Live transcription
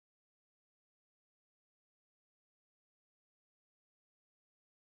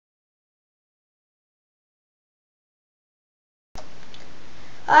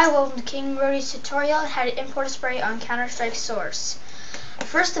Hi, welcome to Kingrody's tutorial on how to import a spray on Counter-Strike Source.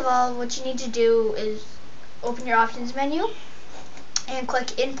 First of all, what you need to do is open your options menu and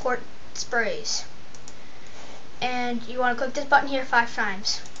click import sprays. And you want to click this button here 5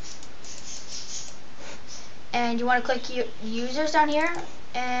 times. And you want to click users down here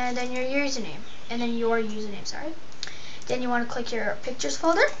and then your username. And then your username, sorry. Then you want to click your pictures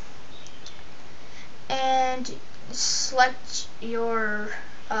folder and select your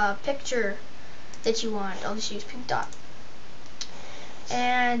picture that you want. I'll just use pink dot.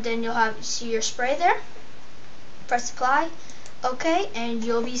 And then you'll see your spray there. Press apply, okay, and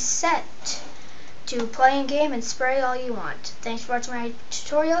you'll be set to play a game and spray all you want. Thanks for watching my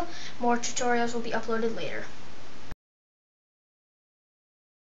tutorial. More tutorials will be uploaded later.